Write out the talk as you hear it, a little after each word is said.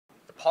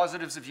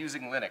positives of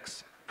using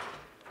Linux.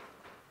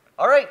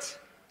 All right,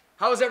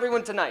 how's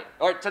everyone tonight?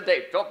 Or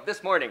today, oh,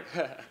 this morning.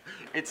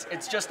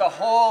 It's just a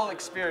whole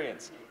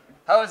experience.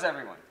 How is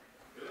everyone?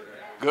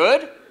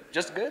 Good?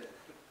 Just good?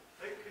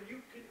 Hey, oh, you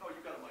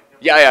got a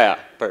mic. Yeah,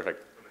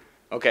 perfect.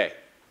 Okay.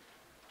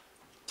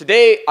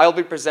 Today, I'll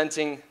be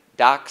presenting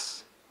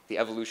DACs, the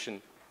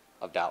evolution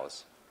of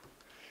DAOs.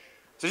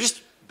 So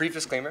just brief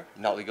disclaimer,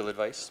 not legal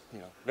advice. You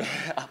know,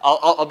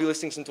 I'll be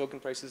listing some token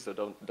prices, so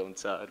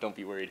don't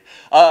be worried.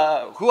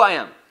 Who I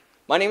am?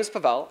 My name is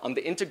Pavel. I'm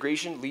the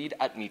integration lead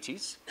at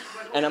Metis,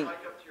 and I'm.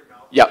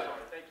 Yeah.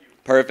 Thank you.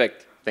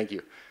 Perfect. Thank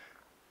you.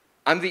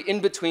 I'm the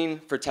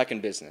in-between for tech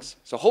and business.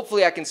 So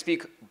hopefully I can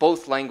speak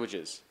both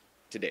languages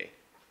today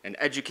and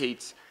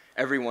educate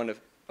every one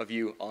of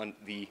you on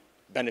the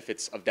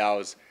benefits of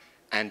DAOs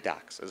and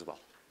DACs as well.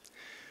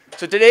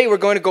 So today we're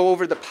going to go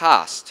over the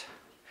past,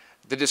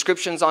 the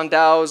descriptions on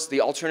DAOs,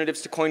 the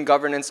alternatives to coin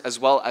governance, as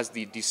well as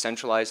the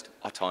decentralized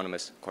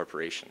autonomous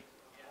corporation.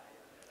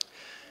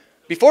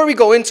 Before we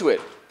go into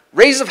it,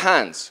 raise of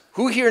hands,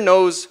 who here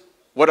knows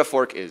what a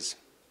fork is?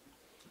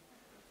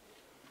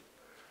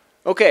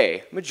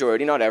 Okay,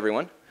 majority, not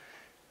everyone.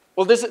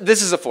 Well, this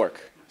is a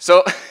fork.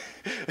 So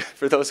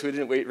for those who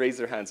didn't raise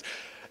their hands.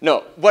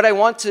 No, what I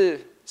want to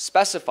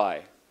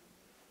specify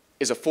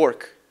is a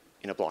fork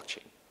in a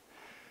blockchain.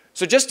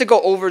 So just to go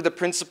over the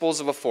principles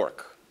of a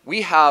fork,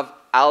 we have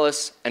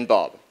Alice and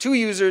Bob, two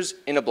users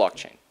in a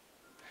blockchain.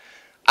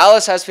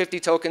 Alice has 50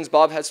 tokens,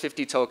 Bob has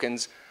 50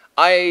 tokens.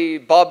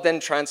 Bob then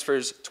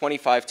transfers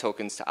 25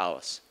 tokens to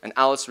Alice, and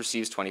Alice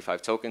receives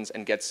 25 tokens,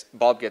 and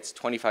Bob gets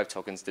 25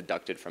 tokens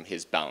deducted from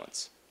his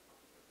balance.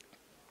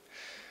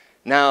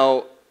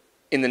 Now,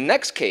 in the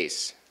next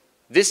case,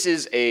 this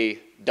is a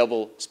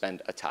double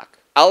spend attack.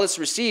 Alice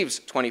receives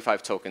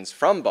 25 tokens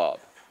from Bob,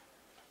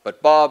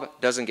 but Bob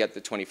doesn't get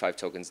the 25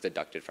 tokens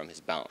deducted from his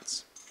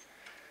balance.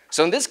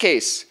 So in this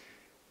case,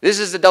 this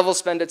is a double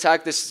spend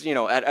attack. This, you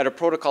know, at a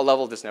protocol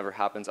level, this never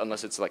happens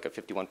unless it's like a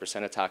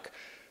 51% attack.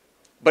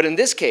 But in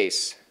this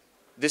case,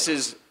 this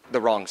is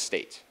the wrong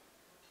state.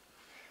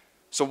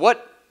 So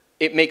what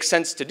it makes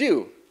sense to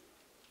do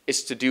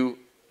is to do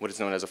what is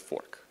known as a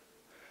fork.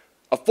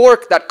 A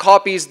fork that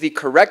copies the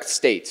correct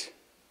state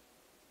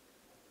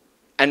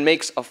and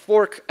makes a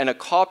fork and a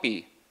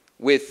copy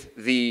with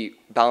the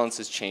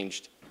balances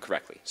changed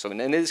correctly. So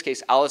in this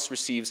case, Alice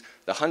receives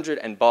the 100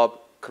 and Bob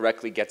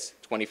correctly gets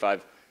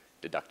 25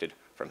 deducted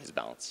from his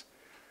balance.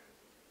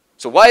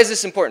 So why is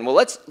this important? Well,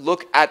 let's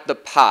look at the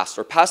past,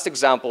 or past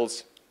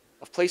examples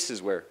of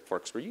places where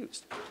forks were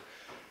used.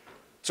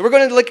 So we're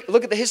going to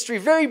look at the history,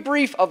 very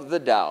brief, of the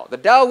DAO. The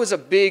DAO was a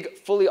big,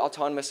 fully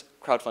autonomous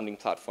crowdfunding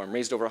platform,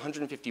 raised over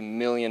 $150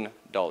 million,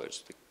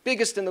 the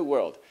biggest in the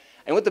world.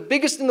 And with the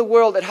biggest in the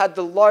world, it had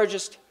the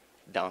largest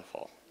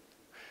downfall,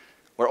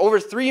 where over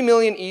 3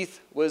 million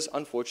ETH was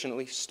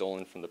unfortunately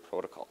stolen from the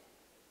protocol.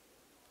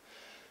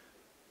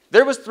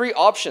 There was 3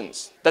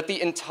 options that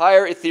the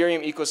entire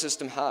Ethereum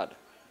ecosystem had.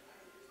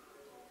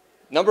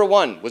 Number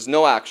 1 was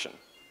no action.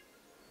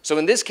 So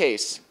in this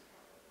case,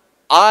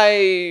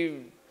 I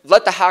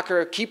let the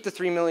hacker keep the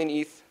 3 million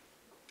ETH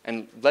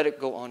and let it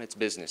go on its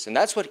business. And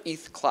that's what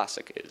ETH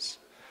Classic is.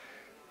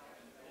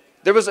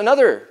 There was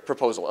another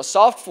proposal, a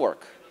soft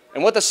fork.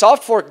 And what the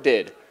soft fork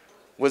did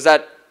was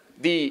that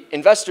the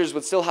investors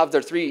would still have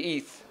their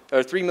 3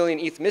 million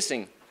ETH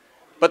missing,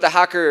 but the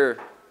hacker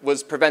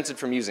was prevented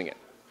from using it.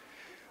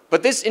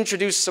 But this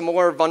introduced some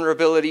more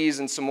vulnerabilities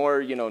and some more,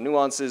 you know,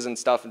 nuances and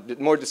stuff.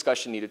 More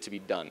discussion needed to be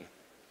done.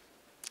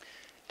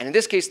 And in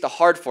this case, the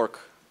hard fork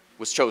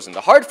was chosen.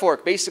 The hard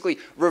fork basically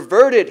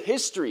reverted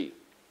history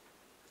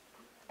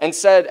and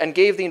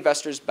gave the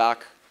investors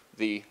back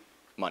the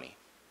money.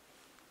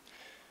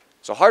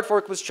 So hard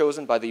fork was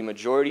chosen by the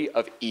majority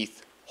of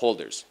ETH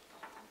holders.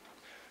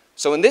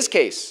 So in this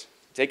case,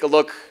 take a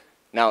look.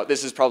 Now,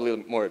 this is probably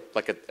more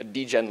like a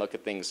degen look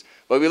at things.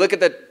 But we look at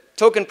the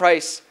token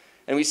price,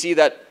 and we see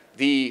that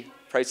the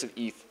price of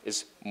ETH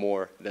is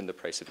more than the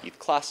price of ETH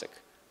Classic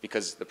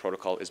because the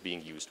protocol is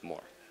being used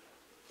more.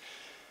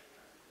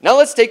 Now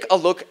let's take a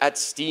look at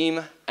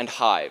Steem and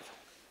Hive.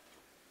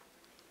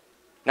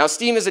 Now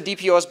Steem is a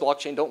DPoS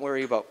blockchain. Don't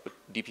worry about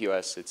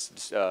DPoS.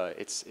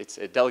 It's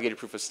a delegated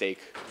proof of stake.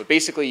 But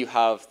basically you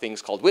have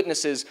things called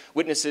witnesses.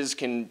 Witnesses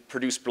can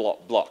produce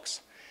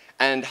blocks.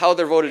 And how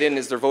they're voted in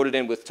is they're voted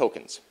in with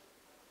tokens.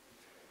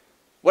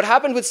 What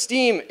happened with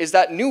Steem is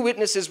that new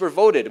witnesses were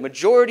voted, a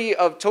majority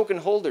of token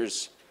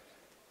holders,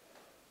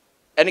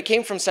 and it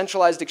came from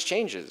centralized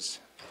exchanges.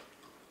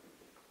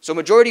 So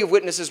majority of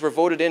witnesses were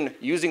voted in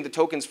using the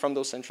tokens from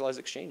those centralized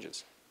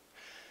exchanges.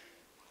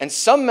 And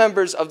some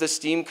members of the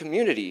Steem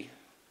community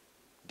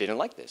didn't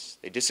like this.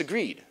 They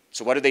disagreed.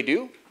 So what did they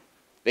do?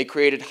 They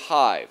created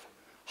Hive.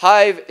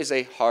 Hive is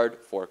a hard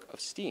fork of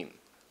Steem.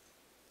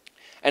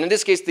 And in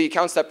this case, the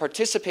accounts that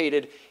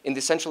participated in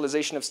the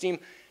centralization of Steem,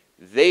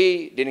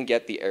 they didn't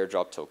get the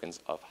airdrop tokens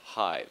of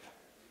Hive.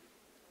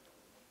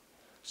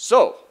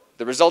 So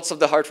the results of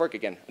the hard fork,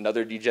 again,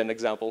 another degen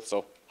example.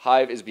 So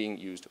Hive is being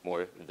used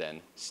more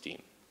than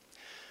Steem.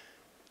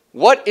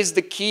 What is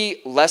the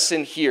key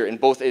lesson here in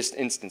both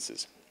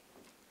instances?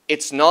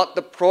 It's not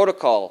the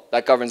protocol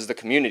that governs the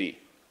community.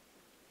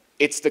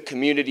 It's the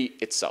community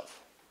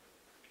itself.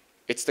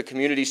 It's the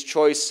community's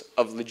choice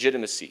of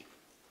legitimacy.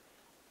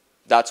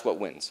 That's what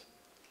wins.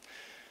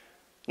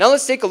 Now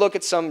let's take a look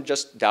at some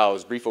just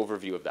DAOs, brief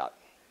overview of that.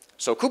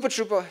 So Koopa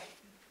Troopa,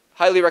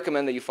 highly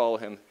recommend that you follow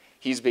him.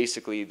 He's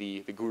basically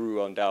the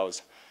guru on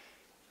DAOs.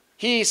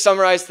 He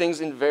summarized things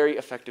in a very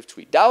effective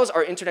tweet. DAOs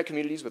are internet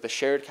communities with a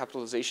shared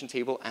capitalization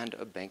table and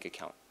a bank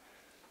account.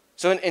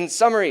 So in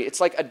summary,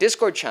 it's like a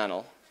Discord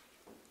channel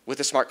with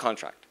a smart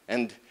contract.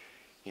 And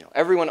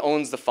everyone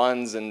owns the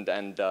funds, and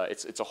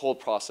it's a whole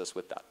process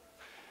with that.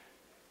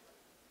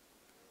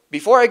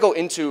 Before I go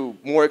into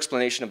more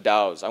explanation of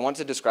DAOs, I want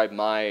to describe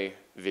my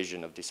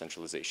vision of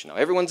decentralization. Now,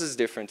 everyone's is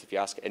different. If you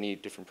ask any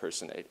different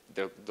person,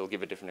 they'll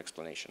give a different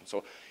explanation.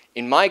 So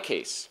in my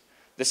case,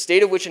 the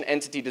state of which an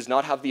entity does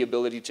not have the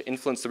ability to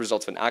influence the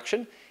results of an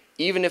action,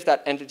 even if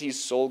that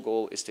entity's sole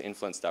goal is to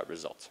influence that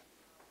result.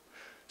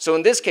 So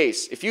in this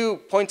case, if you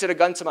pointed a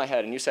gun to my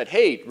head and you said,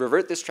 hey,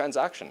 revert this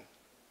transaction,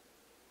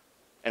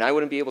 and I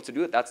wouldn't be able to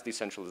do it, that's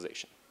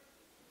decentralization.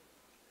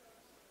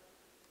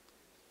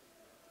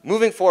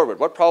 Moving forward,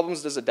 what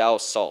problems does a DAO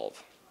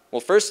solve?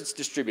 Well, first, it's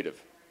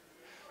distributive.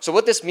 So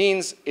what this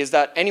means is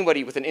that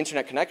anybody with an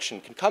internet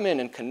connection can come in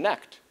and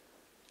connect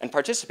and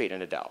participate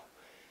in a DAO.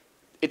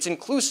 It's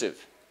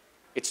inclusive.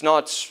 It's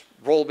not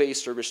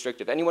role-based or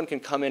restrictive. Anyone can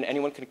come in,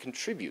 anyone can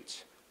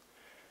contribute.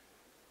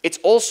 It's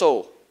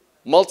also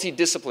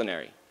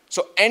multidisciplinary.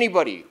 So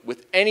anybody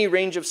with any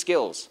range of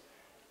skills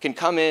can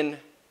come in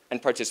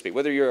and participate.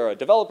 Whether you're a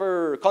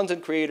developer, a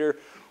content creator,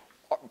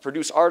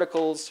 produce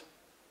articles,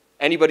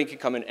 anybody can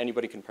come in,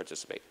 anybody can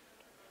participate.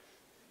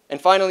 And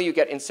finally, you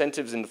get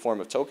incentives in the form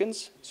of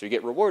tokens, so you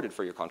get rewarded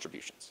for your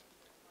contributions.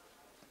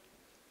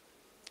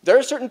 There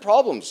are certain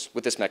problems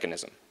with this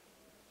mechanism.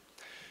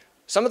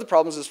 Some of the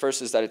problems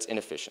is that it's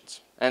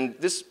inefficient. And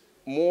this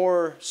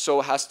more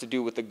so has to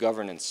do with the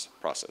governance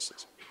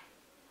processes.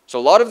 So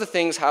a lot of the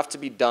things have to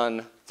be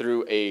done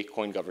through a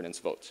coin governance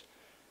vote.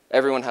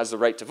 Everyone has the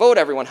right to vote.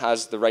 Everyone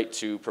has the right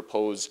to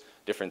propose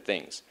different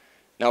things.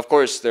 Now, of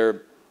course,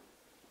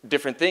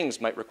 different things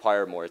might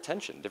require more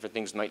attention. Different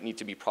things might need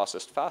to be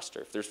processed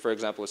faster. If there's, for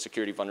example, a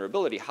security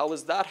vulnerability, how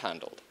is that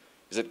handled?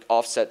 Is it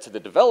offset to the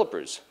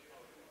developers?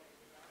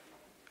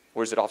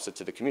 Or is it offset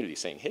to the community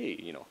saying,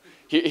 hey,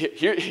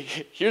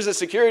 here's a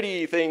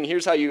security thing,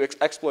 here's how you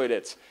exploit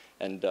it,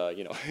 and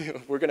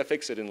we're going to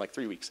fix it in like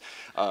 3 weeks.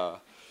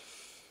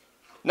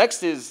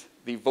 Next is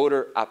the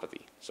voter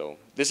apathy. So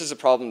this is a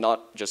problem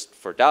not just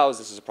for DAOs,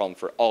 this is a problem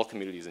for all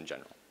communities in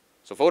general.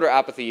 So voter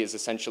apathy is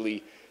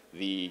essentially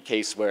the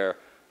case where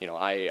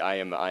I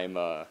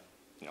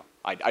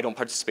don't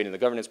participate in the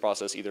governance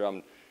process. Either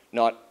I'm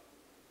not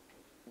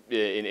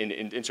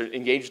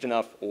engaged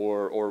enough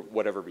or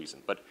whatever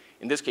reason. But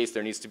in this case,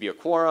 there needs to be a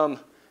quorum,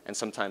 and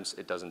sometimes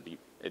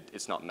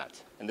it's not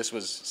met. And this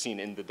was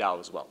seen in the DAO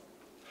as well.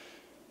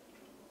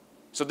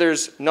 So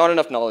there's not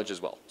enough knowledge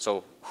as well.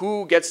 So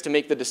who gets to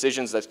make the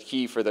decisions that's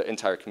key for the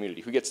entire community?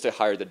 Who gets to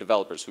hire the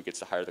developers? Who gets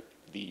to hire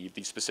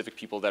the specific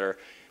people that are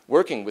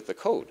working with the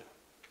code?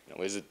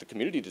 Is it the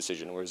community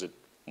decision, or is it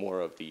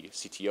more of the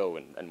CTO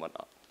and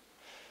whatnot?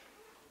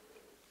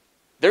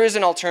 There is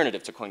an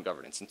alternative to coin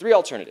governance, and 3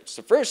 alternatives.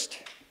 So first,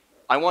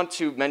 I want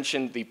to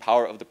mention the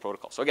power of the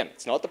protocol. So again,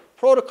 it's not the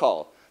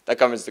protocol that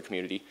governs the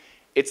community,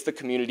 it's the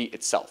community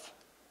itself.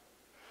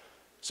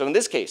 So in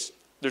this case,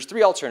 there's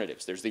 3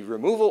 alternatives. There's the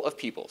removal of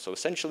people. So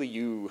essentially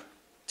you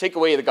take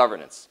away the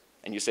governance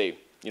and you say,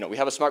 we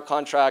have a smart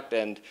contract,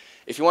 and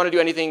if you want to do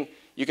anything,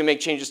 you can make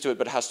changes to it,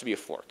 but it has to be a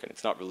fork, and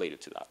it's not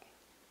related to that.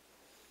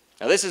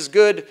 Now this is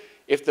good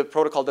if the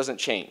protocol doesn't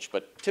change,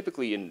 but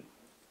typically in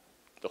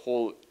the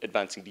whole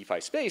advancing DeFi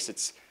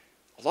space,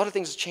 a lot of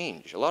things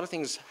change. A lot of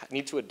things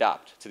need to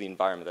adapt to the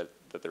environment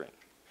that they're in.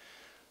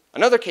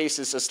 Another case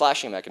is a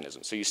slashing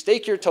mechanism. So you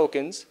stake your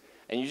tokens,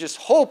 and you just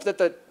hope that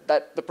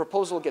the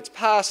proposal gets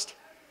passed,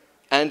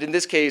 and in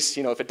this case,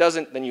 if it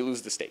doesn't, then you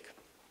lose the stake.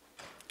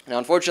 Now,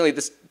 unfortunately,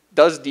 this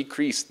does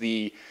decrease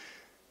the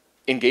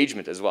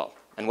engagement as well.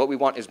 And what we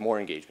want is more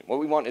engagement. What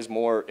we want is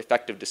more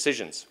effective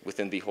decisions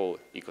within the whole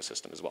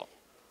ecosystem as well.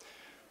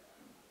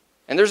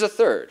 And there's a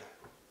third,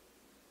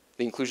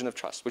 the inclusion of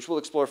trust, which we'll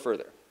explore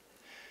further.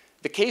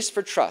 The case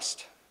for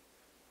trust.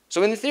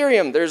 So in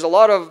Ethereum, there's a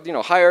lot of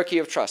hierarchy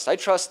of trust. I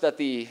trust that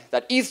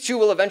that ETH2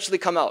 will eventually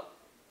come out.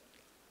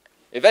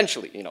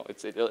 Eventually,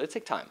 it'll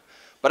take time.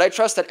 But I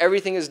trust that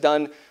everything is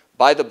done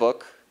by the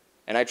book,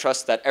 and I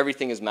trust that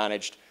everything is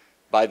managed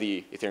by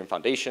the Ethereum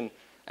Foundation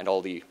and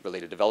all the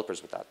related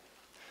developers with that.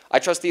 I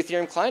trust the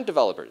Ethereum client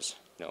developers,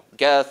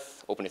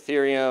 Geth, Open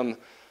Ethereum,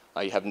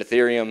 you have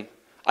Ethereum.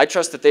 I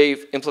trust that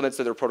they've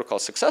implemented their protocol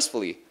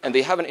successfully, and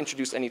they haven't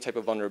introduced any type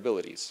of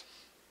vulnerabilities.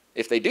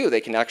 If they do,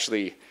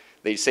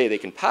 they say they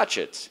can patch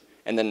it,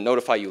 and then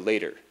notify you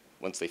later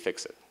once they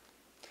fix it.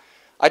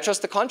 I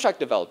trust the contract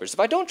developers. If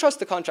I don't trust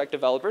the contract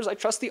developers, I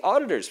trust the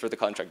auditors for the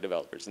contract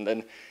developers. And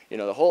then,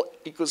 the whole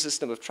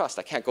ecosystem of trust.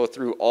 I can't go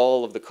through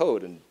all of the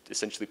code and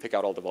essentially pick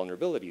out all the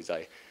vulnerabilities.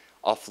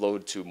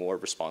 offload to more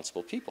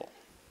responsible people.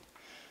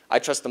 I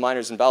trust the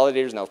miners and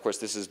validators. Now, of course,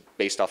 this is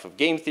based off of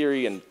game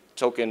theory and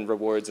token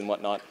rewards and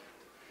whatnot.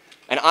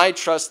 And I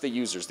trust the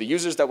users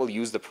that will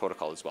use the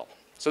protocol as well.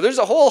 So there's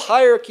a whole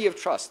hierarchy of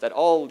trust that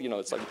all,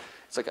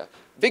 it's like a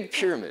big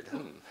pyramid.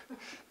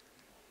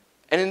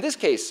 And in this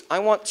case, I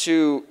want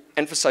to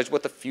emphasize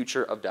what the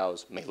future of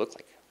DAOs may look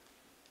like.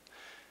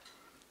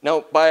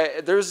 Now,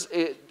 there's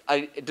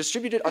a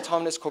distributed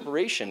autonomous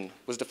corporation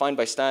was defined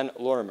by Stan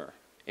Larimer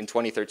in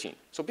 2013.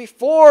 So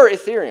before the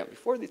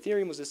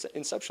Ethereum was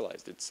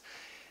conceptualized.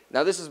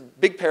 Now this is a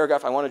big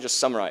paragraph I want to just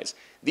summarize.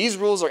 These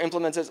rules are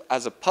implemented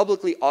as a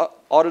publicly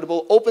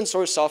auditable open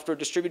source software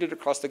distributed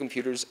across the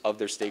computers of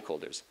their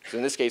stakeholders. So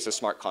in this case, a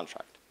smart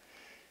contract.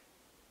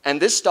 And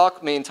this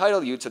stock may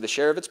entitle you to the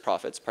share of its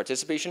profits,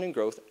 participation in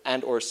growth,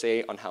 and or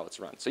say on how it's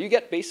run. So you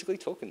get basically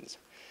tokens.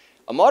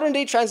 A modern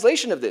day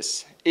translation of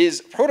this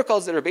is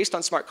protocols that are based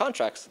on smart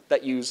contracts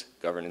that use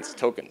governance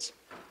tokens.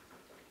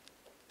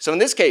 So in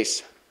this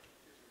case,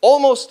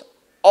 almost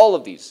all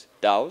of these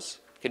DAOs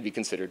can be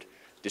considered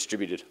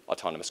distributed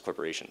autonomous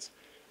corporations.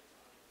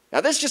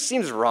 Now this just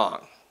seems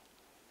wrong,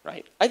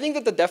 right? I think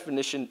that the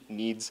definition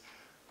needs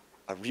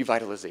a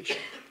revitalization.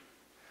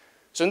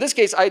 So in this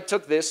case, I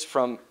took this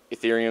from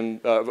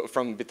Ethereum,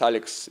 from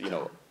Vitalik's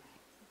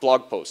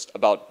blog post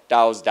about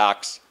DAOs,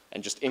 DACs,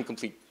 and just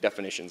incomplete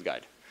definitions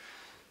guide.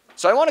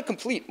 So I want to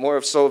complete more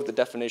of the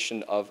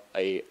definition of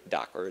a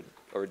DAC,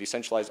 or a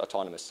decentralized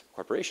autonomous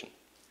corporation.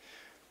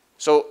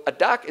 So a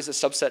DAC is a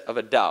subset of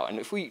a DAO, and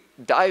if we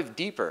dive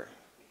deeper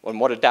on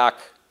what a DAC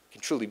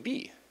can truly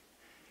be,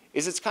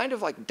 it's kind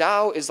of like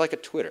DAO is like a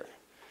Twitter.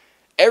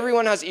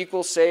 Everyone has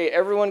equal say,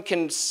 everyone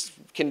can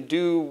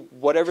do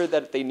whatever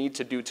that they need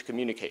to do to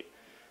communicate,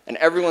 and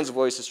everyone's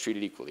voice is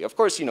treated equally. Of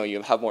course,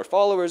 you have more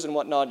followers and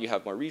whatnot, you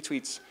have more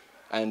retweets,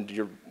 and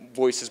your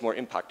voice is more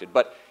impacted.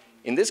 But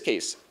in this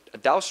case, a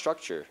DAO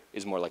structure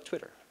is more like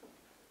Twitter.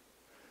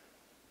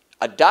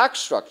 A DAC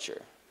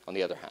structure, on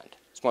the other hand,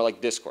 is more like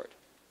Discord.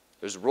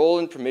 There's role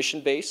and permission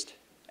based,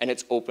 and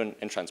it's open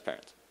and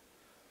transparent.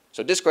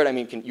 So Discord,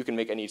 you can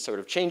make any sort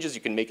of changes.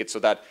 You can make it so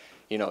that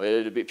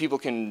people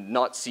can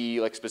not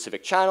see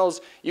specific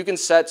channels. You can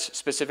set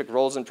specific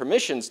roles and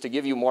permissions to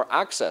give you more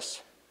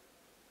access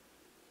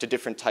to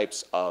different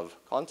types of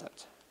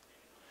content.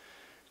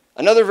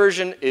 Another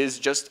version is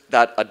just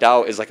that a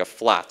DAO is like a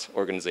flat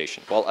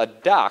organization, while a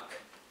DAC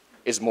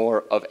is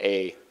more of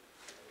a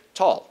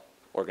tall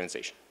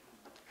organization.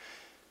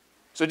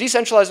 So a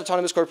decentralized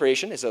autonomous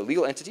corporation is a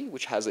legal entity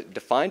which has a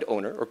defined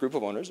owner or group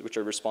of owners which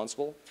are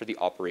responsible for the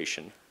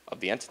operation of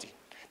the entity.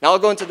 Now I'll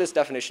go into this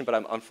definition, but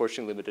I'm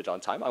unfortunately limited on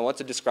time. I want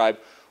to describe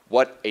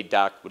what a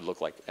DAC would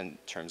look like in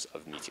terms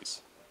of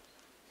Metis.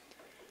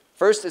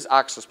 First is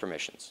access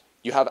permissions.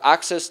 You have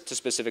access to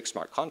specific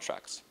smart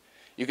contracts.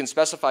 You can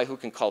specify who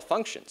can call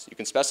functions. You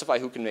can specify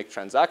who can make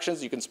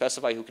transactions. You can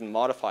specify who can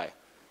modify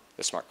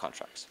the smart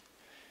contracts.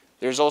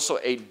 There's also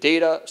a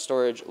data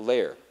storage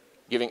layer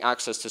giving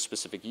access to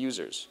specific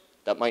users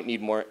that might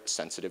need more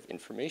sensitive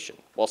information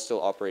while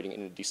still operating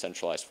in a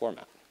decentralized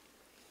format.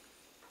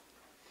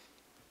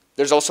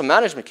 There's also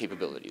management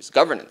capabilities,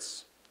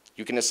 governance.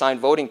 You can assign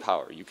voting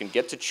power. You can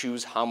get to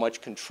choose how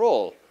much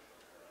control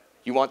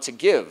you want to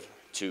give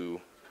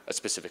to a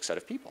specific set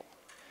of people.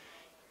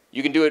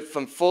 You can do it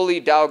from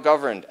fully DAO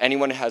governed.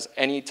 Anyone has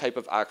any type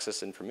of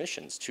access and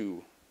permissions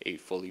to a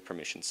fully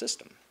permissioned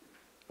system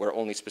where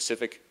only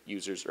specific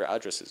users or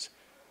addresses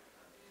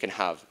can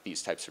have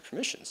these types of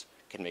permissions,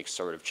 can make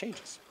sort of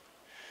changes.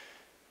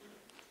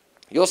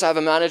 You also have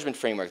a management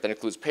framework that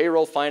includes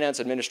payroll, finance,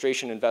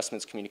 administration,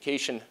 investments,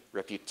 communication,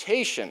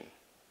 reputation,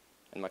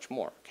 and much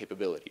more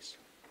capabilities.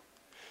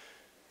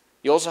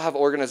 You also have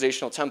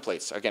organizational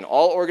templates. Again,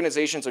 all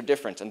organizations are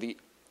different, and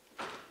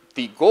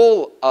the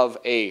goal of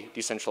a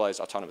decentralized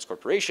autonomous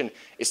corporation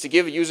is to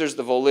give users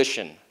the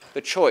volition,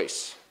 the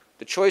choice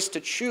to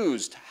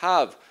choose to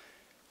have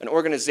an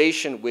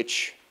organization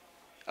which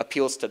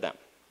appeals to them,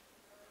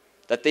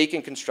 that they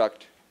can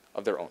construct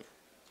of their own.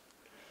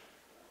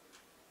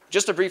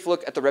 Just a brief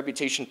look at the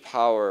reputation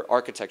power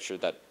architecture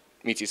that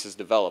Metis has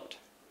developed.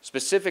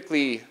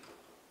 Specifically,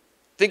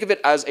 think of it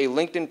as a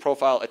LinkedIn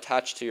profile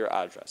attached to your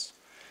address.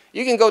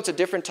 You can go to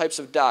different types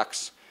of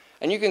DACs,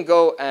 and you can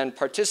go and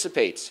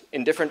participate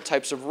in different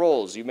types of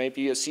roles. You might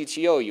be a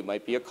CTO, you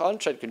might be a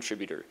content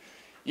contributor.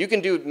 You can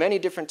do many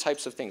different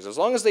types of things. As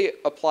long as they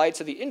apply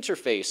to the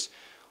interface,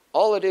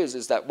 all it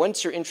is that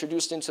once you're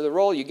introduced into the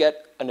role, you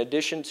get an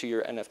addition to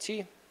your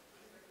NFT,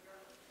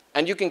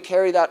 and you can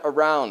carry that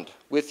around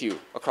with you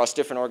across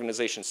different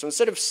organizations. So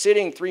instead of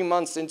sitting 3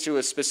 months into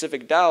a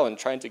specific DAO and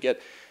trying to get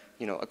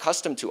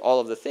accustomed to all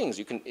of the things,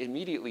 you can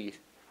immediately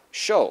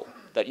show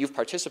that you've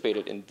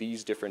participated in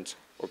these different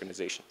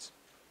organizations.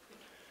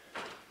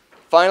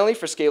 Finally,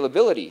 for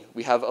scalability,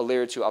 we have a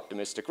layer 2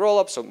 optimistic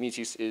rollup. So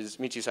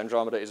Metis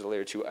Andromeda is a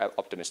layer 2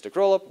 optimistic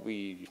rollup.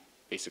 We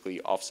basically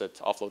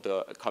offload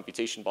the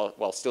computation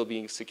while still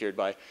being secured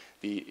by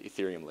the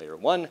Ethereum layer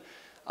 1.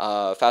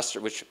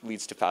 Which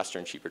leads to faster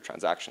and cheaper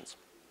transactions.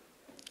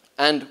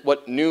 And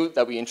what new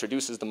that we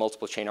introduce is the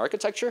multiple chain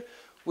architecture,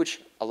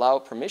 which allow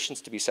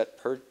permissions to be set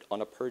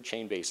on a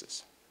per-chain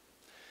basis.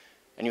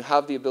 And you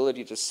have the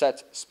ability to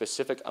set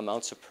specific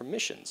amounts of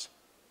permissions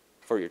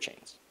for your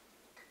chains.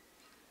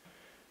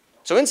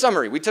 So in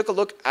summary, we took a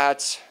look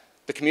at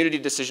the community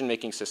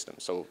decision-making system,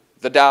 so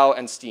the DAO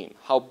and Steem,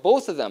 how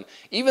both of them,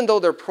 even though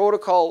they're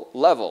protocol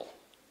level,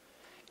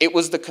 it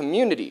was the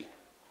community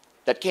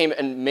that came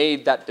and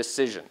made that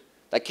decision,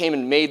 that came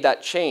and made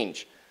that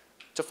change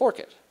to fork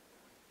it.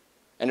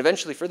 And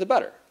eventually for the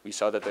better. We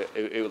saw that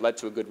it led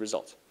to a good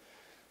result.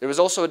 There was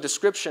also a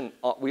description,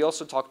 we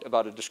also talked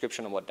about a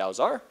description of what DAOs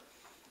are,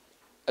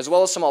 as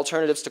well as some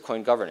alternatives to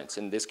coin governance.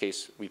 In this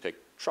case, we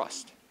picked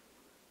trust.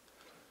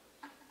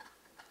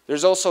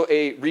 There's also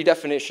a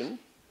redefinition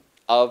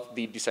of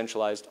the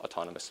decentralized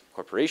autonomous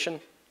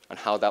corporation and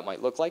how that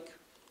might look like.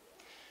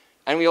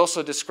 And we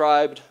also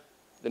described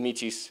the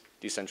Metis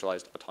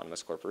Decentralized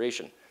Autonomous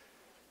Corporation.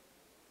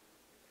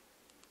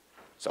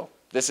 So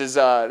this is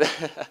the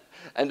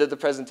end of the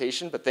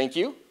presentation, but thank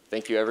you.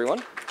 Thank you,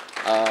 everyone.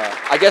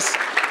 I guess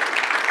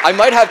I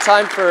might have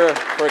time for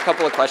a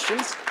couple of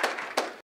questions.